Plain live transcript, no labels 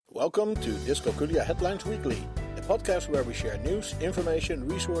Welcome to Dyscalculia Headlines Weekly, a podcast where we share news, information,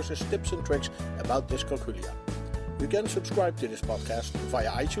 resources, tips and tricks about dyscalculia. You can subscribe to this podcast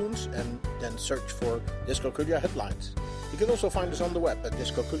via iTunes and then search for Dyscalculia Headlines. You can also find us on the web at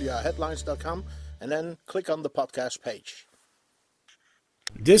dyscalculiaheadlines.com and then click on the podcast page.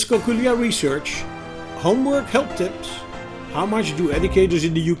 Dyscalculia research, homework help tips, how much do educators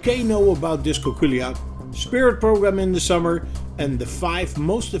in the UK know about dyscalculia, Spirit program in the summer, and the 5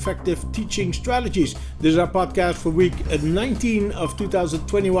 most effective teaching strategies. This is our podcast for week 19 of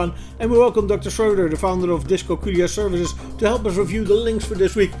 2021, and we welcome Dr. Schroeder, the founder of Dyscalculia Services, to help us review the links for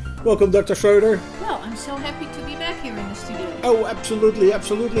this week. Welcome, Dr. Schroeder. Well, I'm so happy to be back here in the studio. Oh, absolutely.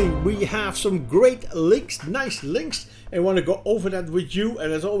 We have some great links, nice links, and I want to go over that with you,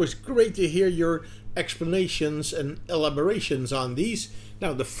 and it's always great to hear your explanations and elaborations on these.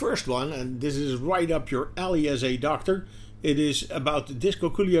 Now, the first one, and this is right up your alley as a doctor, it is about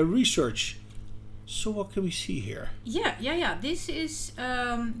dyscalculia research. So what can we see here? Yeah. This is,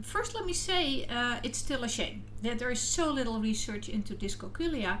 first let me say, it's still a shame that there is so little research into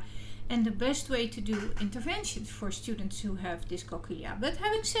dyscalculia and the best way to do interventions for students who have dyscalculia. But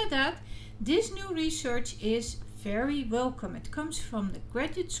having said that, this new research is very welcome. It comes from the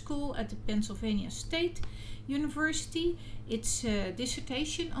graduate school at the Pennsylvania State University. It's a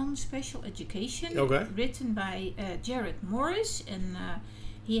dissertation on special education, written by Jared Morris, and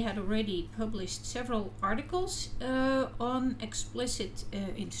he had already published several articles on explicit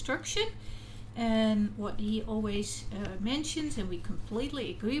instruction. And what he always mentions, and we completely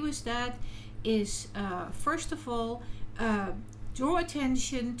agree with that, is first of all, draw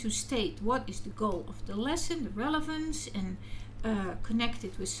attention to state what is the goal of the lesson, the relevance, and connect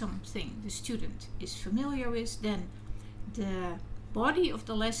it with something the student is familiar with. Then the body of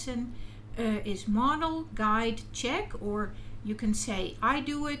the lesson is model, guide, check, or you can say I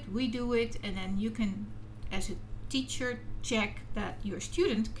do it, we do it, and then you can, as a teacher, check that your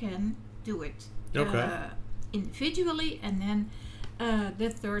student can do it individually. And then the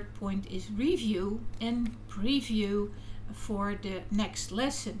third point is review and preview for the next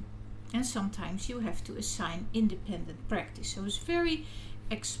lesson. And sometimes you have to assign independent practice. So it's very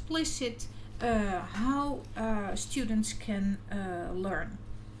explicit how students can learn.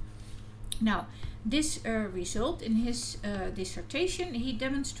 Now, this result in his dissertation, he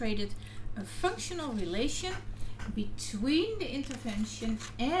demonstrated a functional relation between the intervention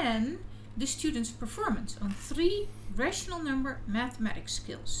and the student's performance on 3 rational number mathematics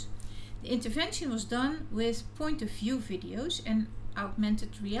skills. The intervention was done with point of view videos and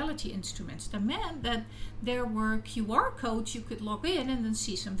augmented reality instruments. That meant that there were QR codes you could log in and then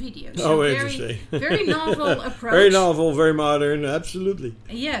see some videos. So interesting. Very novel approach. Very novel, very modern, absolutely.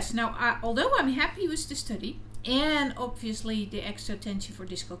 Yes. Now, although I'm happy with the study, and obviously the extra attention for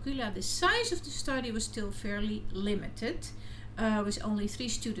dyscalculia, the size of the study was still fairly limited, with only 3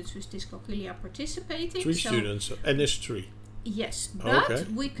 students with dyscalculia participating. 3 students, and it's 3. Yes,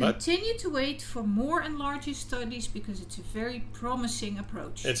 but we continue to wait for more and larger studies because it's a very promising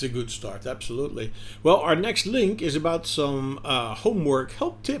approach. It's a good start, absolutely. Well, our next link is about some homework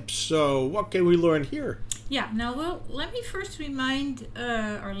help tips. So what can we learn here? Yeah, now, well, let me first remind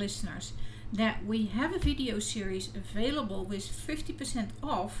our listeners that we have a video series available with 50%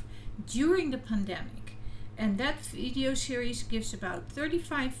 off during the pandemic. And that video series gives about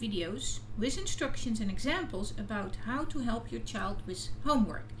 35 videos with instructions and examples about how to help your child with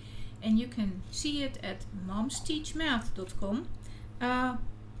homework. And you can see it at momsteachmath.com.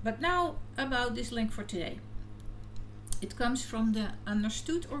 But now about this link for today. It comes from the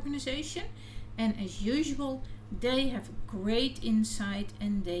Understood organization, and as usual, they have great insight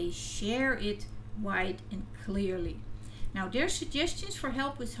and they share it wide and clearly. Now, their suggestions for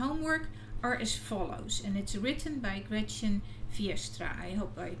help with homework are as follows, and it's written by Gretchen Viestra. I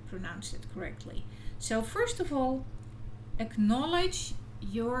hope I pronounced it correctly. So first of all, acknowledge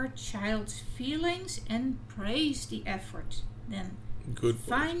your child's feelings and praise the effort. Then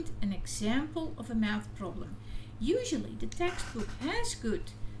find an example of a math problem. Usually the textbook has good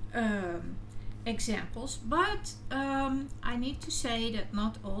examples, but I need to say that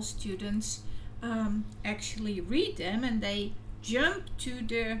not all students actually read them, and they jump to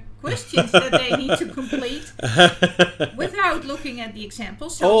the questions that they need to complete without looking at the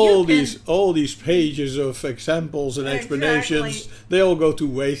examples. So all these pages of examples and explanations, they all go to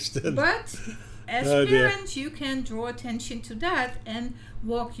waste. But as parents, you can draw attention to that and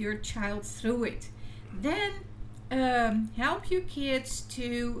walk your child through it. Then help your kids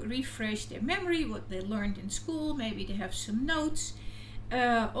to refresh their memory, what they learned in school. Maybe they have some notes.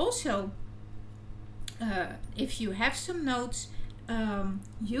 Also, if you have some notes,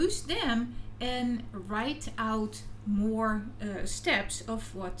 use them and write out more steps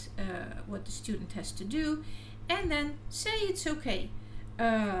of what the student has to do, and then say it's okay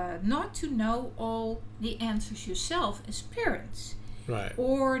not to know all the answers yourself as parents, Right.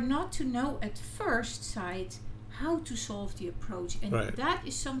 or not to know at first sight how to solve the approach, and Right. that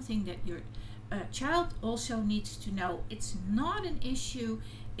is something that your child also needs to know. It's not an issue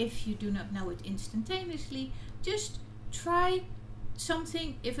if you do not know it instantaneously. Just try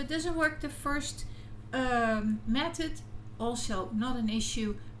something. If it doesn't work the first method, also not an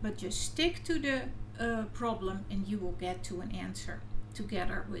issue, but just stick to the problem and you will get to an answer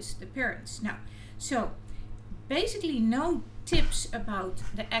together with the parents. Now, so basically no tips about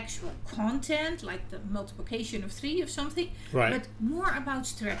the actual content, like the multiplication of 3 of something, Right. but more about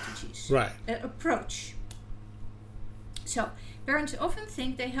strategies, Right. approach. So parents often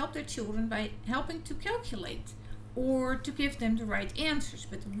think they help their children by helping to calculate or to give them the right answers,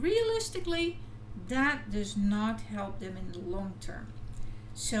 but realistically that does not help them in the long term.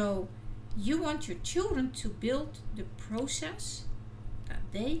 So you want your children to build the process that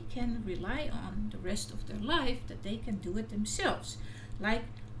they can rely on the rest of their life, that they can do it themselves, like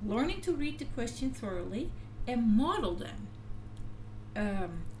learning to read the question thoroughly and model them,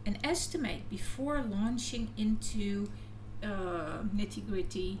 and estimate before launching into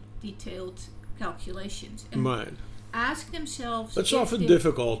nitty-gritty detailed calculations, and Right. ask themselves. It's if often they-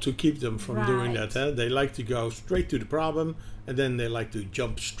 difficult to keep them from doing Right. that. Huh? They like to go straight to the problem, and then they like to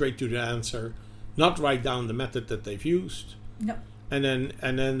jump straight to the answer, not write down the method that they've used, No, and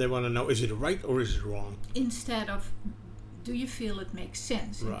then they want to know, is it right or is it wrong? instead of, do you feel it makes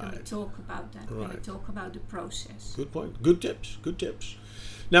sense? And can we Right. talk about that? Can we Right. talk about the process? Good point. Good tips. Good tips.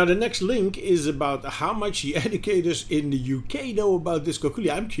 Now the next link is about how much the educators in the UK know about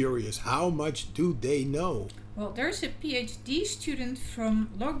dyscalculia. I'm curious, how much do they know? Well, there's a PhD student from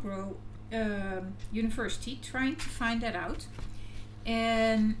Loughborough University trying to find that out.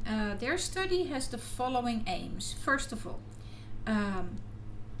 And their study has the following aims. First of all,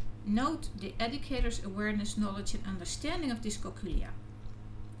 note the educator's awareness, knowledge, and understanding of dyscalculia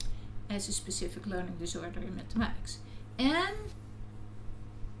as a specific learning disorder in mathematics, and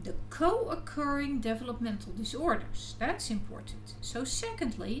the co-occurring developmental disorders. That's important. So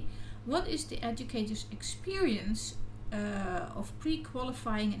secondly, what is the educator's experience of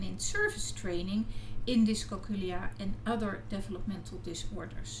pre-qualifying and in-service training in dyscalculia and other developmental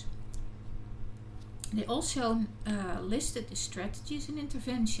disorders? They also listed the strategies and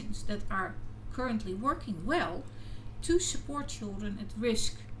interventions that are currently working well to support children at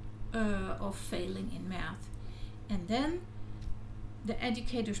risk of failing in math. And then the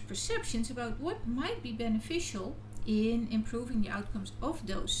educator's perceptions about what might be beneficial in improving the outcomes of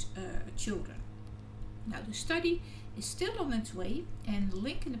those children. Now the study is still on its way, and the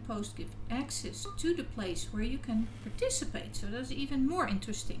link in the post gives access to the place where you can participate, so that's even more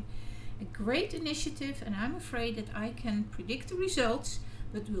interesting. A great initiative, and I'm afraid that I can predict the results,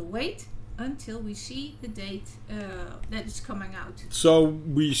 but we'll wait until we see the date that it's coming out. So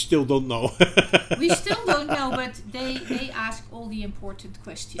we still don't know. We still don't know, but they ask all the important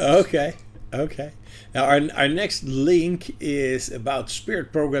questions. Okay. Now our next link is about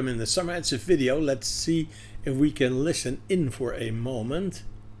Spirit program in the summer. It's a video. Let's see if we can listen in for a moment.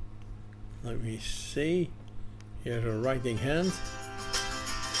 Let me see. Here's a writing hand.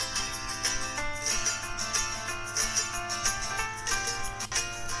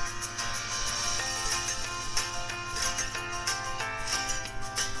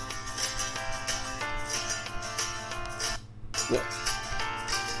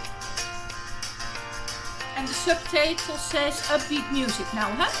 And the subtitle says upbeat music now,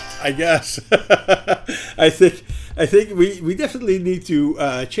 huh? I guess. I think we definitely need to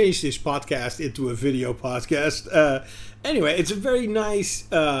change this podcast into a video podcast. Anyway, it's a very nice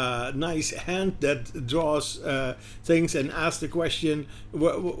hand that draws things and asks the question,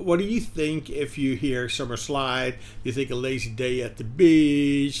 what do you think if you hear summer slide? You think a lazy day at the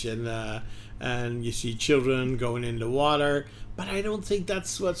beach, and you see children going in the water. But I don't think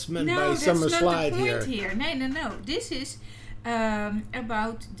that's what's meant by summer slide here. No, that's not the point here. No. This is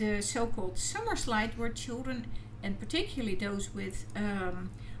about the so-called summer slide, where children, and particularly those with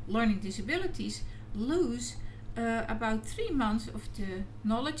learning disabilities, lose about 3 months of the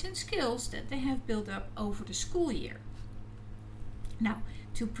knowledge and skills that they have built up over the school year. Now,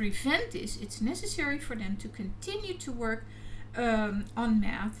 to prevent this, it's necessary for them to continue to work on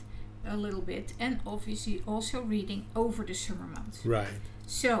math a little bit, and obviously also reading over the summer months. Right.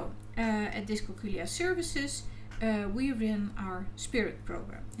 So, at Dyscalculia Services, we run our SPIRIT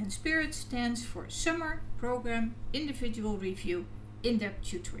program. And SPIRIT stands for Summer Program Individual Review In-Depth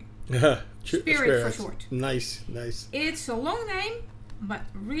Tutoring. SPIRIT for short. Nice. It's a long name, but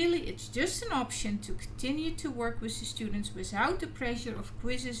really it's just an option to continue to work with the students without the pressure of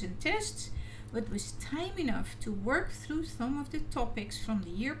quizzes and tests, but with time enough to work through some of the topics from the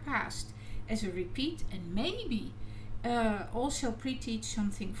year past as a repeat, and maybe also pre-teach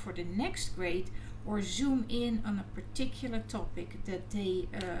something for the next grade, or zoom in on a particular topic that they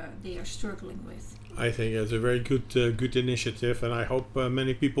are struggling with. I think it's a very good initiative, and I hope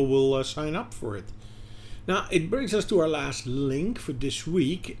many people will sign up for it. Now it brings us to our last link for this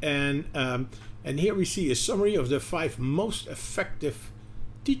week, and here we see a summary of the 5 most effective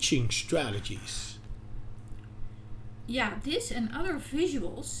teaching strategies. Yeah, this and other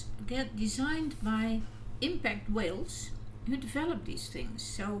visuals get designed by Impact Wales, who developed these things.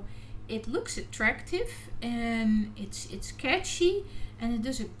 So it looks attractive and it's catchy, and it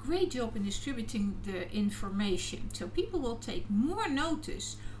does a great job in distributing the information. So people will take more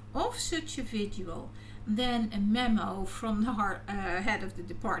notice of such a visual than a memo from the head of the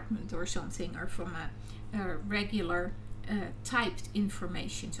department or something, or from a regular typed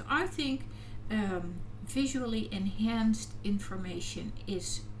information. So I think visually enhanced information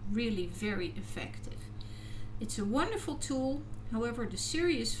is really very effective. It's a wonderful tool. However, the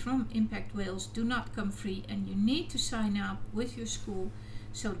series from Impact Wales do not come free, and you need to sign up with your school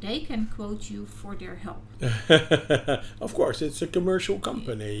so they can quote you for their help. Of course, it's a commercial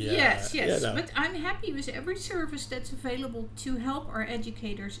company. Yes. But I'm happy with every service that's available to help our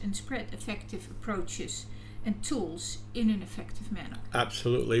educators and spread effective approaches and tools in an effective manner.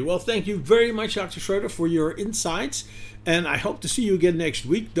 Absolutely. Well, thank you very much, Dr. Schroeder, for your insights. And I hope to see you again next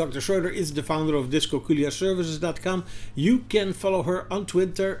week. Dr. Schroeder is the founder of DyscalculiaServices.com. You can follow her on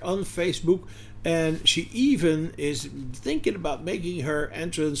Twitter, on Facebook, and she even is thinking about making her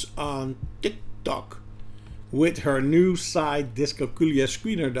entrance on TikTok with her new site,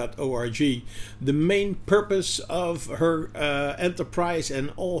 dyscalculiascreener.org. The main purpose of her enterprise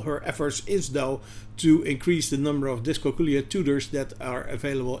and all her efforts is, though, to increase the number of dyscalculia tutors that are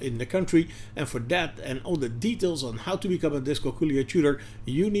available in the country. And for that and all the details on how to become a dyscalculia tutor,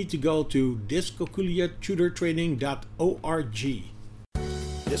 you need to go to dyscalculiatutortraining.org.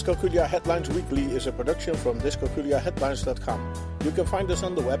 Dyscalculia Headlines Weekly is a production from dyscalculiaheadlines.com. You can find us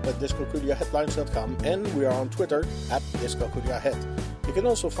on the web at dyscalculiaheadlines.com, and we are on Twitter at dyscalculiahead. You can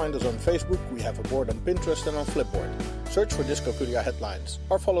also find us on Facebook. We have a board on Pinterest and on Flipboard. Search for Dyscalculia Headlines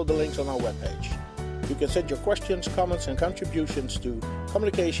or follow the links on our webpage. You can send your questions, comments and contributions to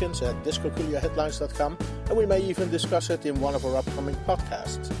communications@dyscalculiaheadlines.com, and we may even discuss it in one of our upcoming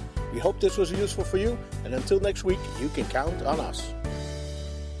podcasts. We hope this was useful for you, and until next week, you can count on us.